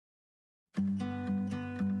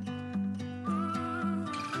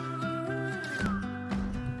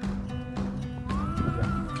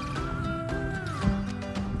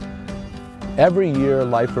Every year,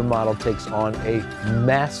 Life Remodeled takes on a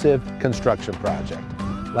massive construction project.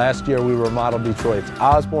 Last year, we remodeled Detroit's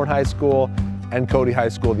Osborne High School and Cody High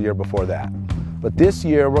School the year before that. But this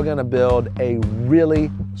year, we're going to build a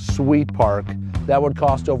really sweet park that would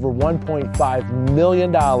cost over $1.5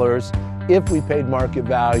 million if we paid market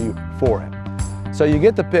value for it. So you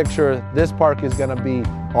get the picture, this park is going to be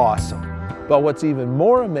awesome. But what's even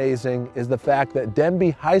more amazing is the fact that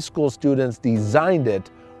Denby High School students designed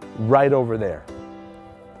it right over there.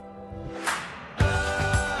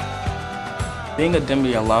 Being a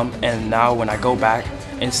Denby alum, and now when I go back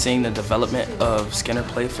and seeing the development of Skinner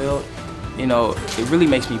Playfield, you know, it really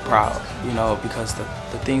makes me proud, you know, because the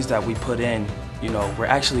things that we put in, you know, we're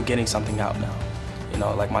actually getting something out now. You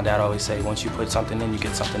know, like my dad always say, once you put something in, you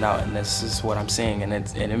get something out, and this is what I'm seeing, and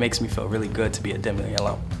it makes me feel really good to be a Denby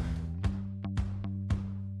alum.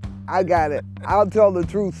 I got it. I'll tell the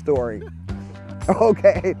true story.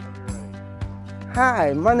 Okay.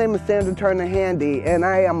 Hi, my name is Sandra Turner Handy, and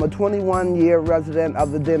I am a 21-year resident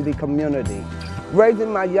of the Denby community.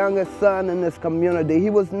 Raising my youngest son in this community, he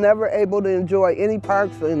was never able to enjoy any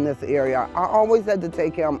parks in this area. I always had to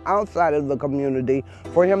take him outside of the community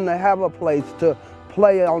for him to have a place to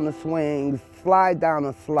play on the swings, slide down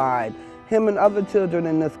a slide. Him and other children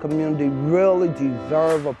in this community really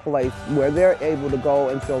deserve a place where they're able to go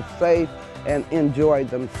and feel safe and enjoy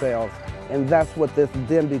themselves. And that's what this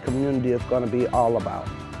Denby community is going to be all about.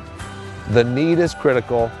 The need is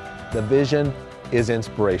critical, the vision is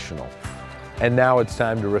inspirational, and now it's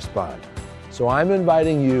time to respond. So I'm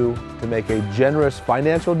inviting you to make a generous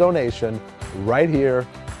financial donation right here,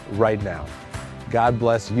 right now. God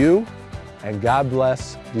bless you, and God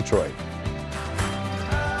bless Detroit.